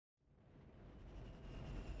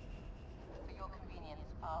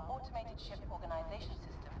automated ship organization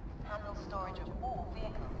system handles storage of all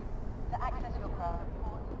vehicles. To access your craft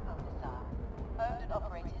port of Desire, owned and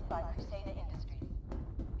operated by Crusader Industries.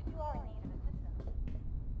 If you are in need of assistance...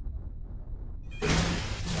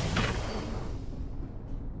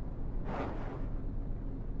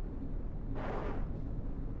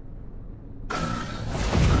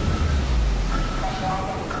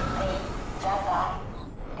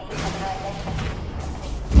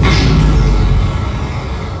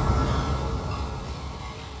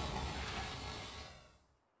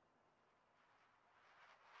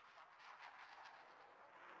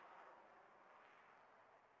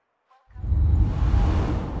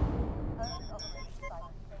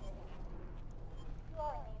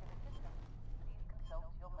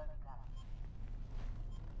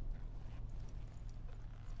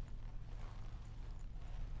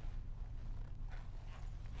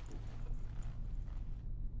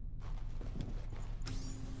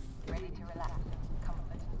 Ready to relax,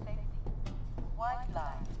 comfort and safety. Why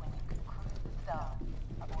fly when you can cruise the stars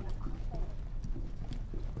aboard a Crusader?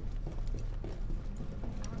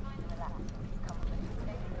 Relax, comfort and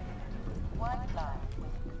safety. Why fly when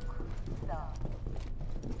you can cruise the stars?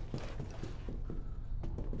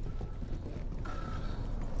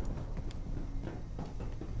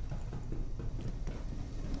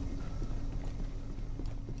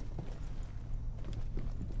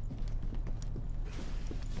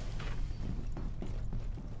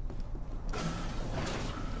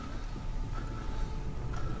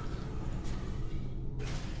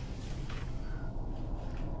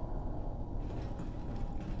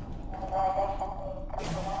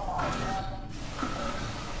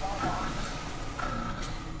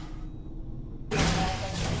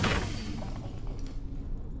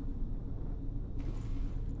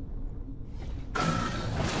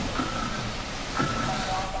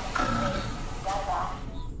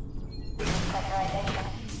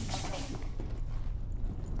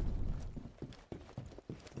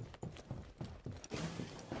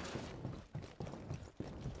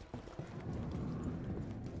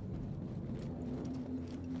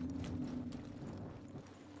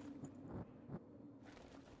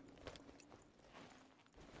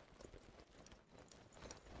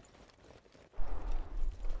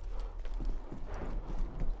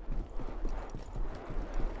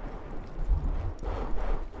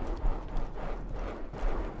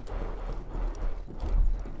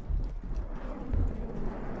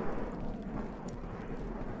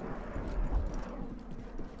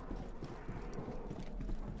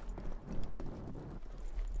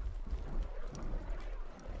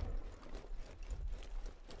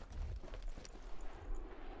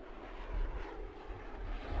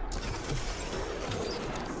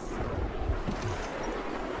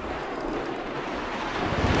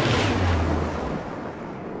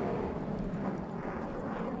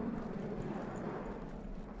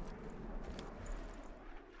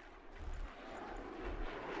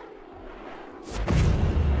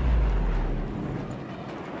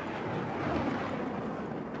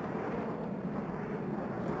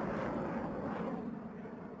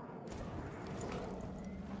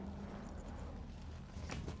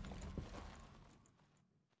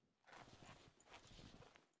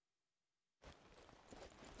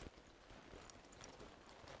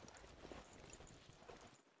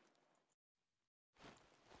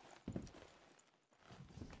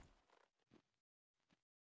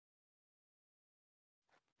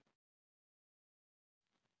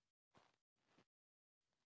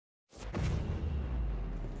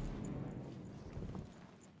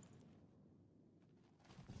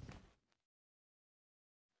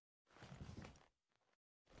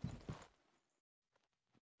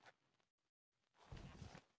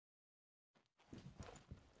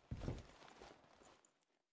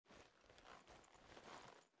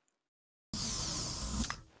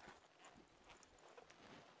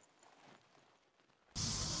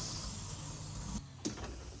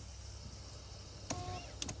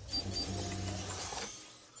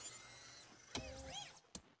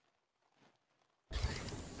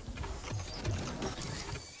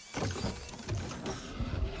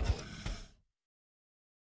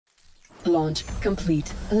 Launch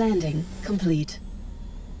complete. Landing complete.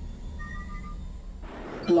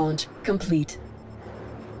 Launch complete.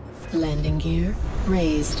 Landing gear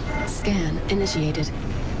raised. Scan initiated.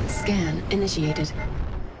 Scan initiated. Scanning.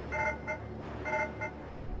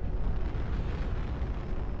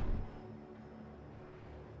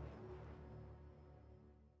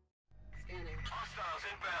 Hostiles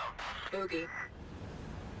inbound. Bogey.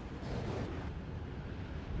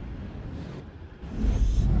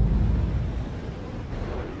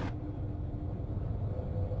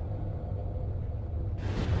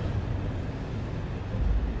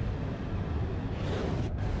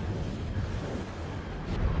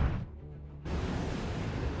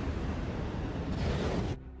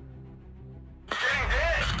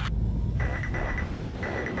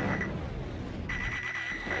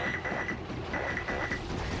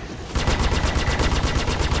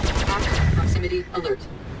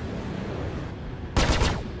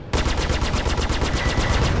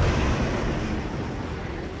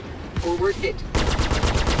 Forward hit.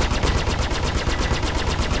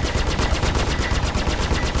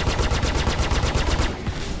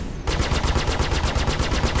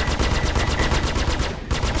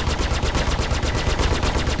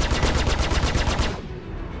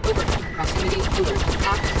 Over. Proximity alert.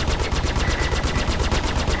 Act.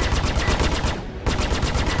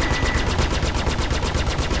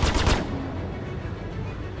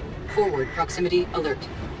 Forward proximity alert.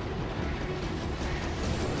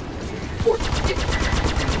 Port hit.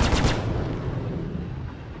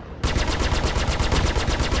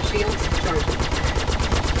 Shields charging.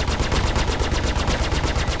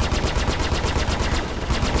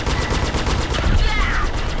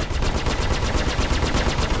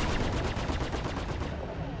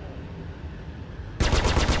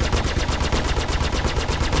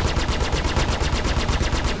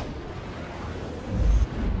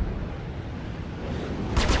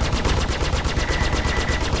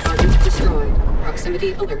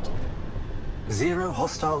 Proximity alert. 0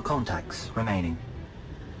 hostile contacts remaining.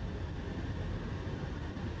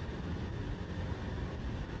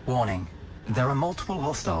 Warning, there are multiple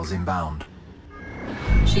hostiles inbound.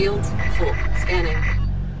 Shields full. Scanning.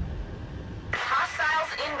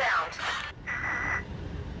 Hostiles inbound.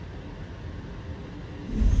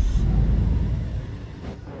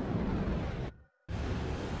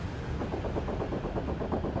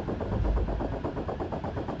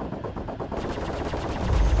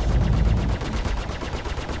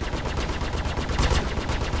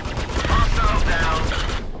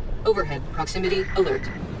 Overhead proximity alert.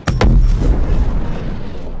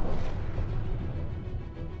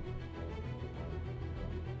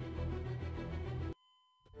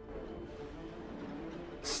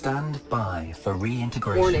 Stand by for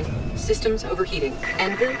reintegration. Warning. Systems overheating.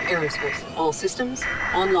 Anvil Aerospace. All systems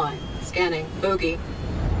online. Scanning. Bogey.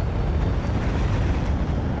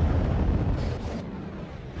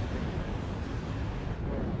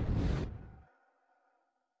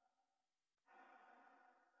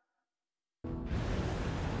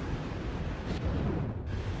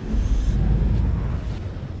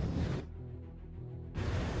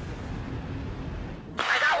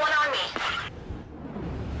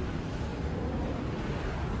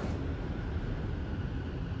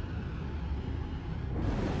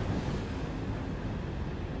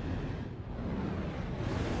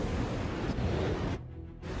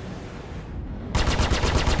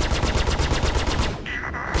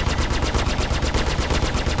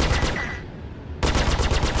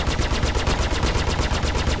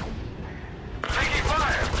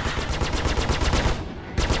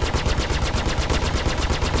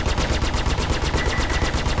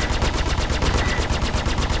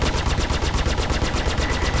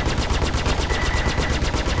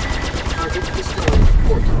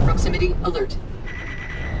 Proximity alert.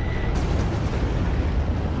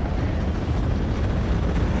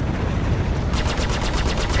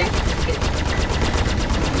 Tech hit.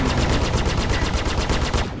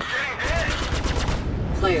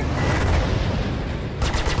 Player.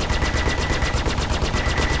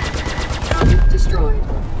 Target destroyed.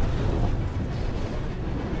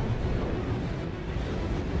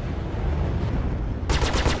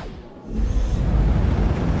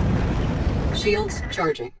 Shields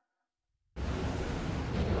charging.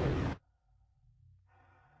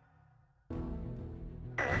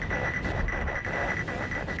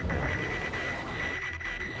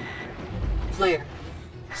 Flare.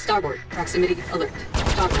 Starboard proximity alert.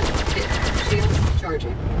 Starboard hit. Shields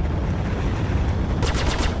charging.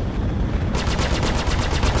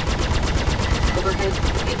 Overhead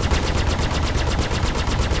hit.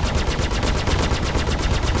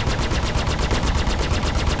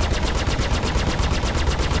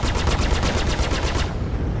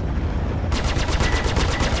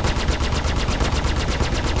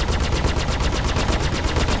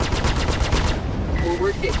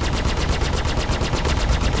 Forward hit.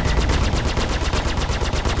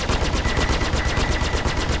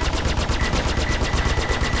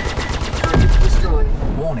 Target destroyed.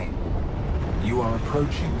 Warning, you are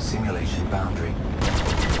approaching simulation boundary.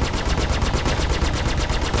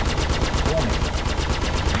 Warning,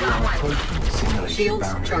 you are approaching simulation Shields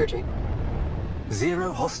boundary. charging.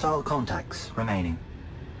 0 hostile contacts remaining.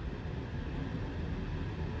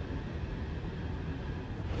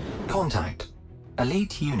 Contact.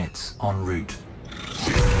 Elite units en route.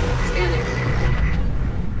 Scanning.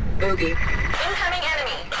 Bogey. Incoming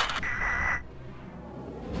enemy.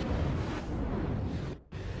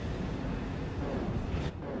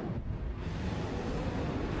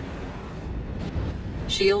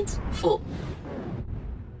 Shields full.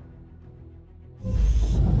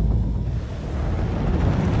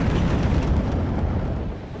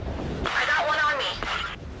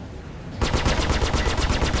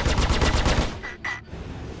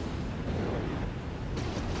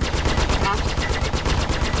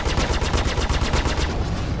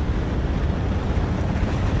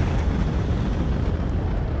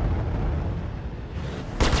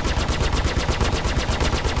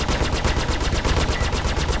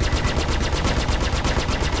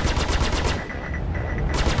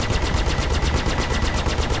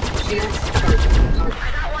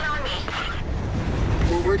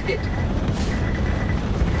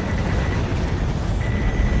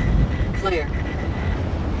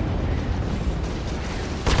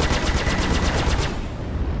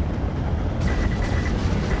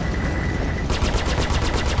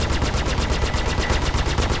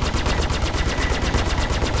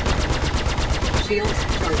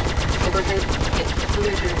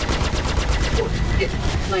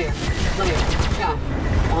 Flare. Flare. Chaff.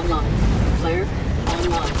 Online. Flare.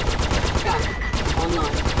 Online. Chaff.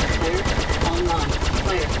 Online. Flare. Online.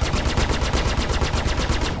 Flare.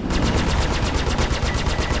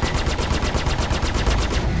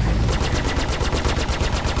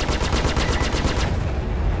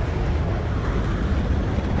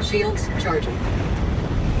 Shields charging.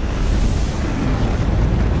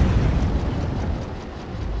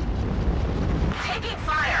 Taking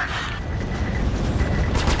fire!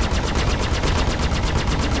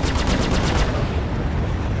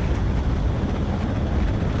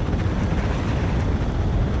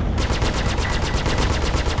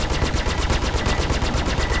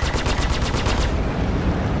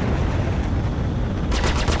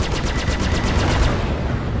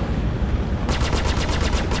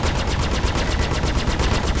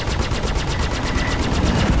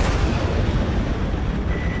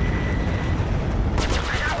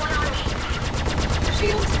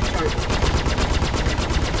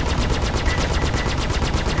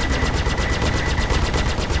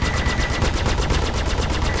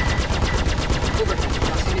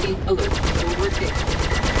 Alert. Forward hit.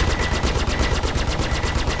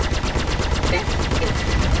 Deck hit.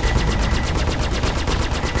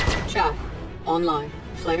 Chaff. Online.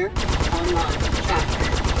 Flare. Online. Chaff.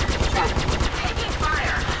 Chaff. Taking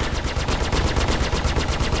fire!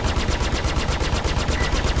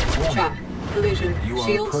 Warning. Chaff. Collision. You are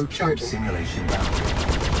Shields approaching charging. simulation boundary.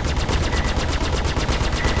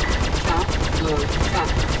 Chaff. Low. Chaff.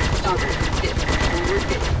 Starboard. Hit. Forward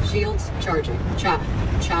hit. Shields charging. Chaff.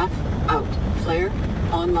 Chaff. Out. Flare.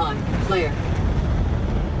 Online. Flare.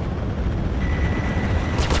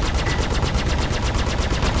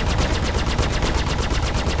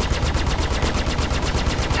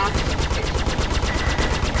 Aft. Hit.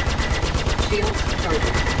 Shields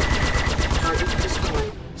charging. Target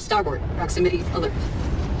destroyed. Starboard. Proximity alert.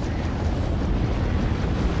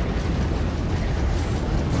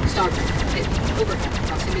 Starboard. Hit. Overhead.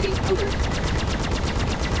 Proximity alert.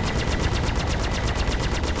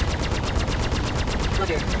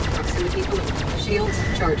 Flare. Proximity alert. Shields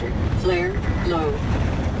charging. Flare low.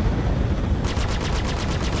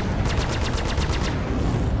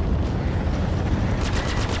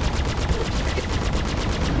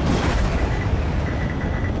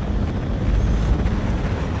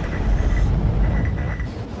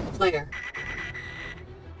 Flare.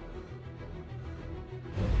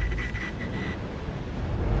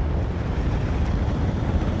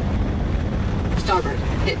 Starboard.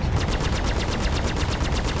 Hit.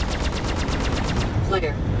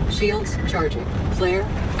 Flare. Shields charging. Flare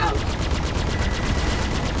out.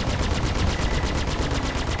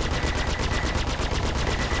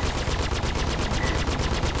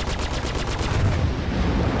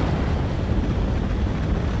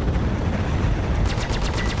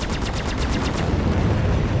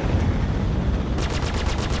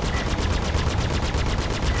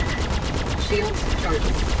 Shields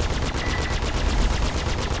charging.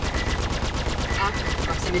 Aft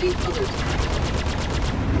proximity alert.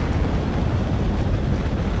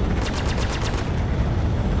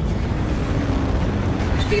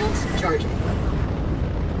 Shields charging.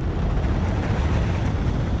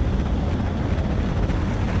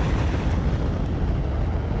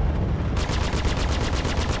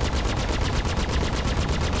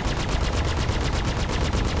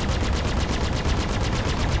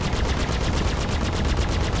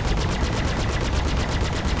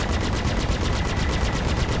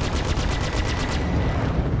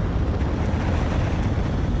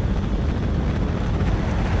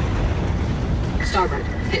 Starboard.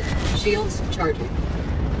 Hit. Shields charging.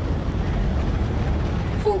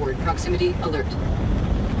 Forward proximity alert.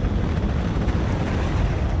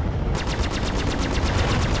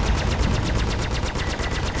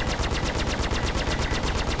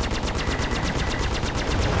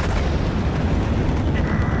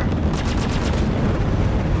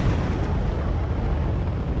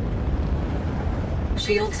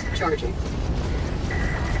 Shields charging.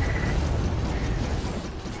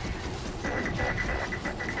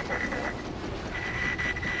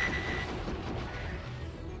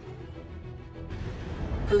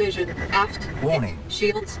 Collision. Aft. Warning. Hit.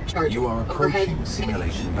 Shields charging. You are Overhead. approaching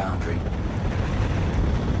simulation boundary.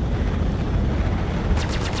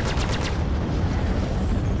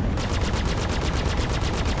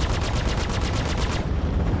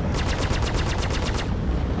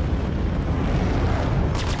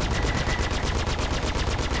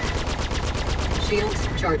 Shields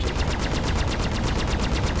charging.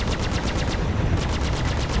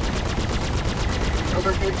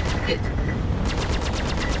 Overhead hit.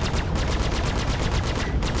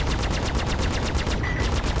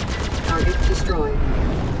 Target destroyed.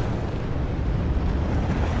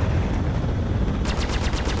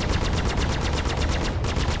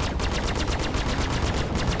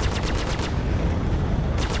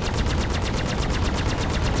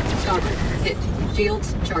 Starboard hit.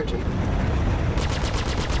 Shields charging.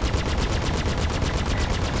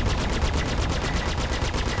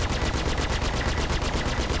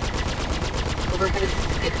 Overhead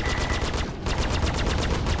hit.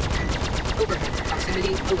 Overhead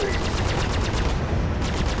proximity alert.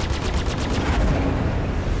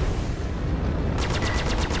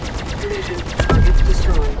 Collision. Target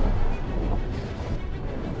destroyed.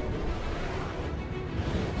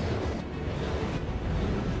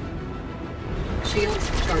 Shields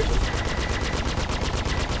charging.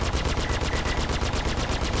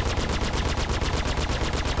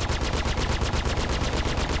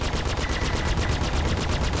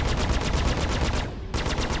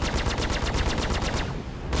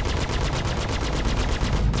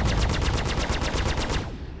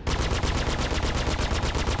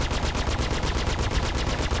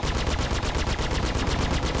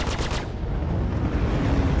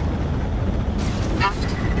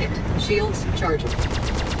 Shields charging.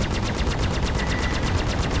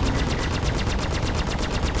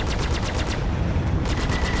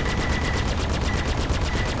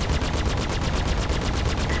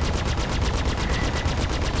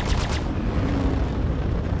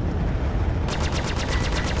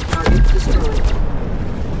 Target destroyed.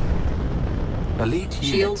 Elite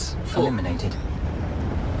Shields units full. eliminated.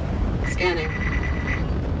 Scanning.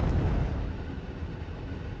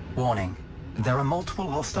 Warning. There are multiple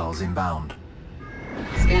hostiles inbound.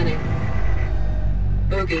 Scanning.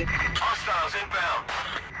 Bogey. Hostiles inbound.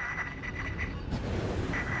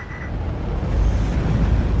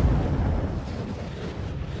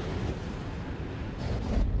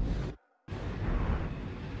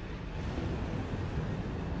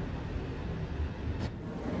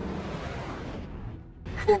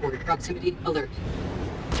 Forward proximity alert.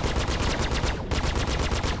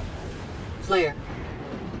 Flare.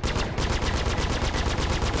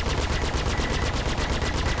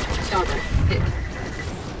 Starboard hit.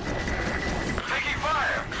 Taking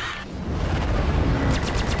fire.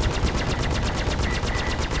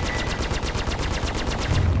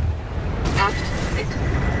 Aft hit.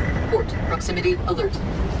 Port proximity alert.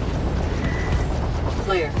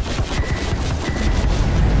 Flare.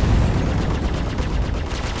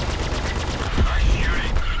 Nice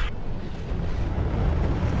shooting.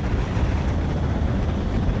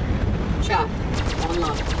 Shaft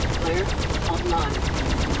online. Flare online.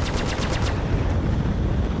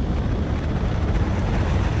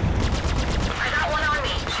 I got one on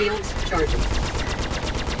me. Shields charging.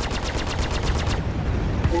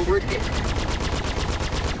 Forward hit.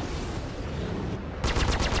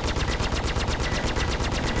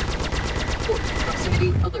 Port proximity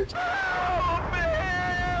alert.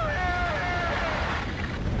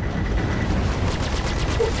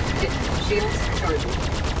 Port hit. Shields charging.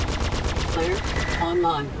 Flare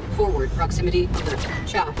online. Forward proximity alert.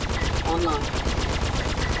 Shaft online.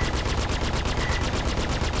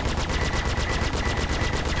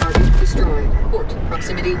 Target destroyed. Port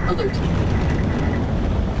proximity alert.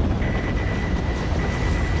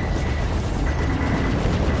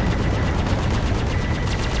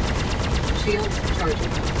 Shields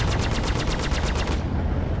charging.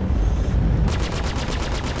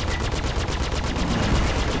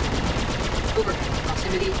 Overhead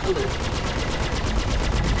proximity alert.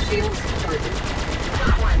 Shields charging.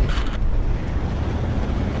 Got one.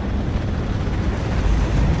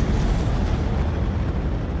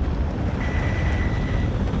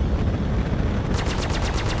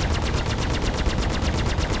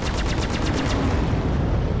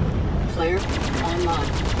 Flare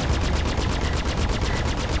online.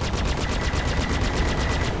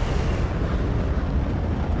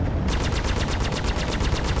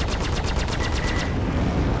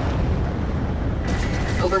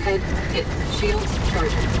 Overhead hit. Shields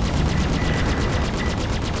charging.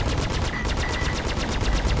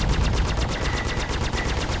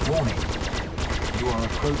 Warning. You are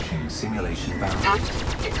approaching simulation boundary.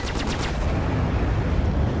 Aft hit.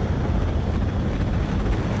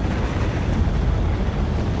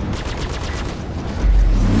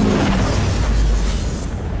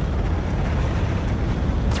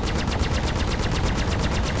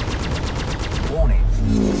 Warning.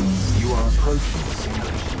 You are approaching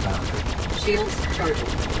simulation boundary. Shields charging.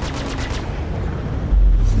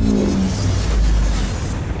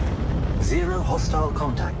 Zero hostile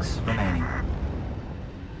contacts remaining.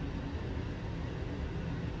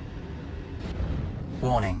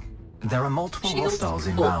 Warning. There are multiple Shields hostiles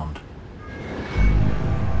full. inbound.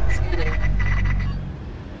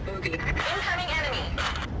 bogey. Incoming enemy.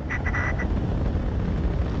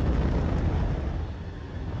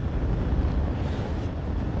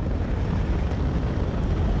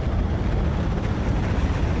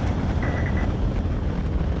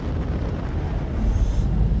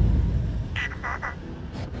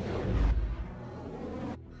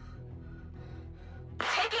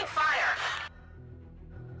 Taking fire.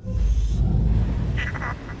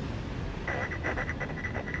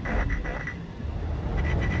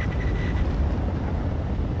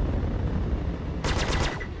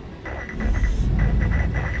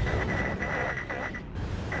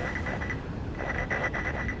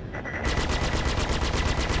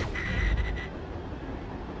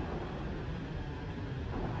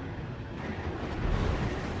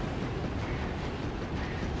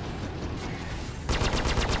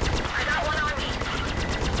 I got one on me.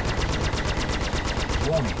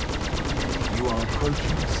 Warning. You are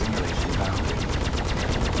approaching the simulation boundary.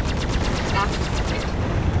 Active hit.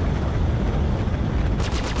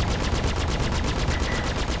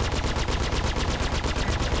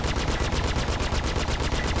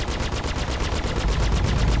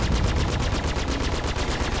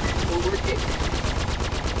 Forward hit.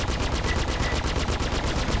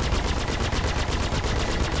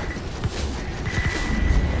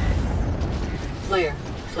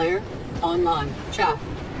 Flare online. Chaff.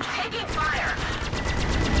 Taking fire.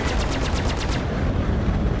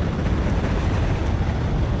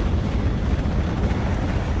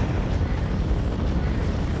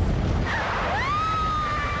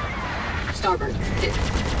 Starboard hit.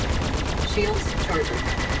 Shields charging.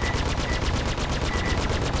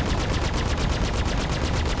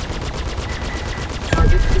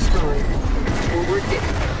 Target destroyed. Forward hit.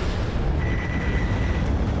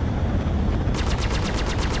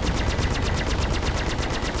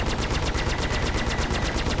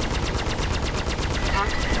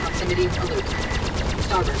 Proximity alert.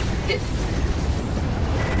 Starboard hit.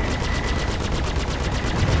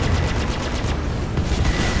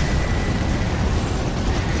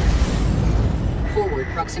 Forward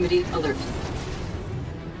proximity alert.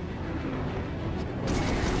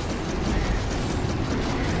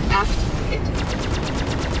 Aft hit.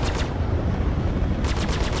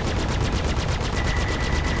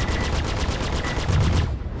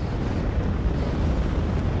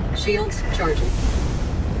 Shields charging.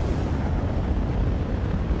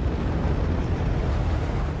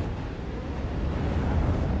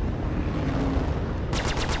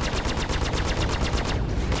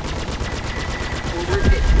 Forward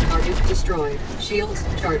hit. Target destroyed. Shields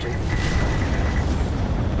charging.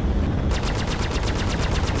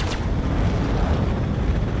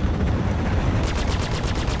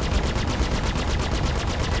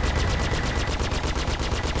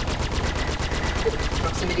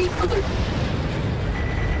 Proximity alert.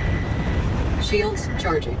 Shields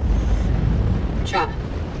charging. Chaff.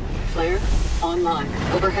 Flare online.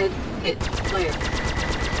 Overhead hit. Flare.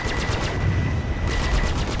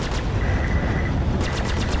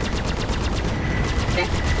 Deck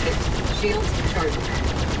hit. Shields charging.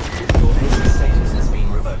 Your AC status has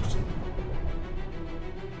been revoked.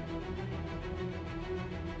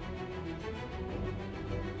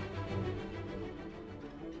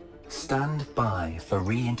 Stand by for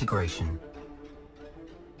reintegration.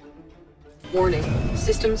 Warning.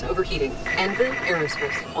 Systems overheating. Andrew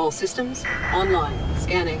Aerospace. All systems online.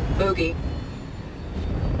 Scanning. Bogey.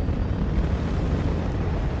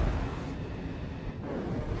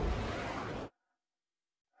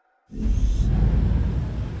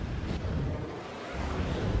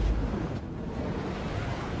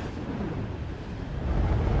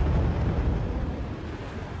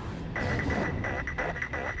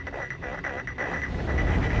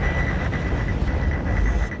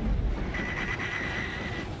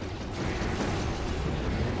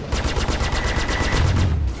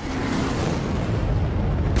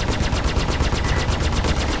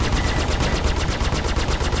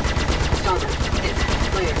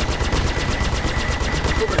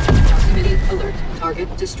 Proximity alert.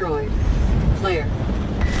 Target destroyed. Flare.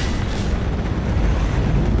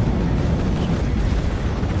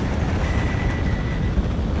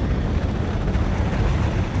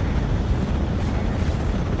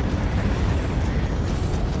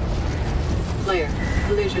 Flare.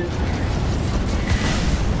 Collision.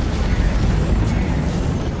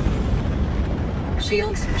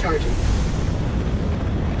 Shields charging.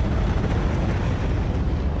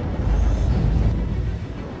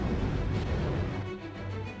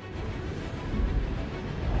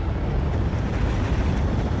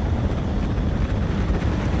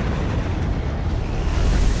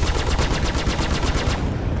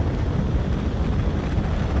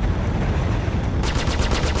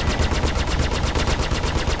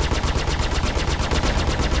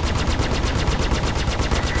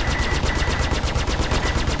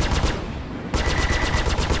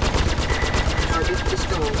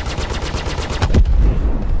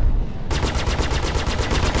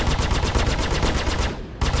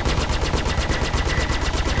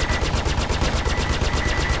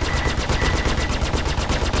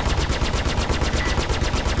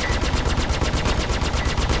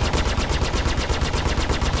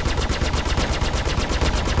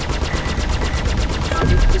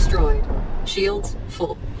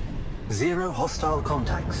 0 hostile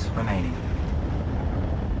contacts remaining.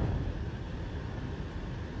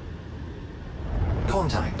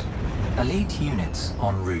 Contact. Elite units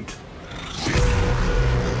en route.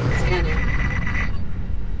 Scanning.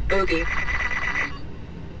 Bogey.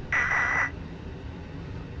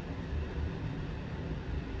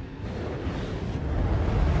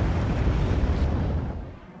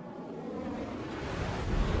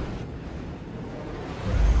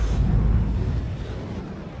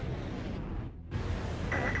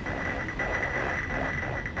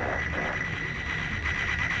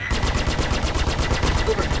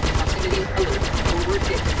 Over. Proximity alert. Forward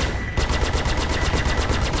hit.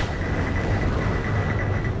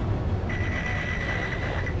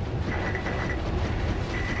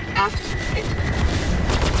 Aft hit.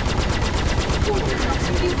 Forward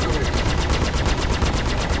proximity alert.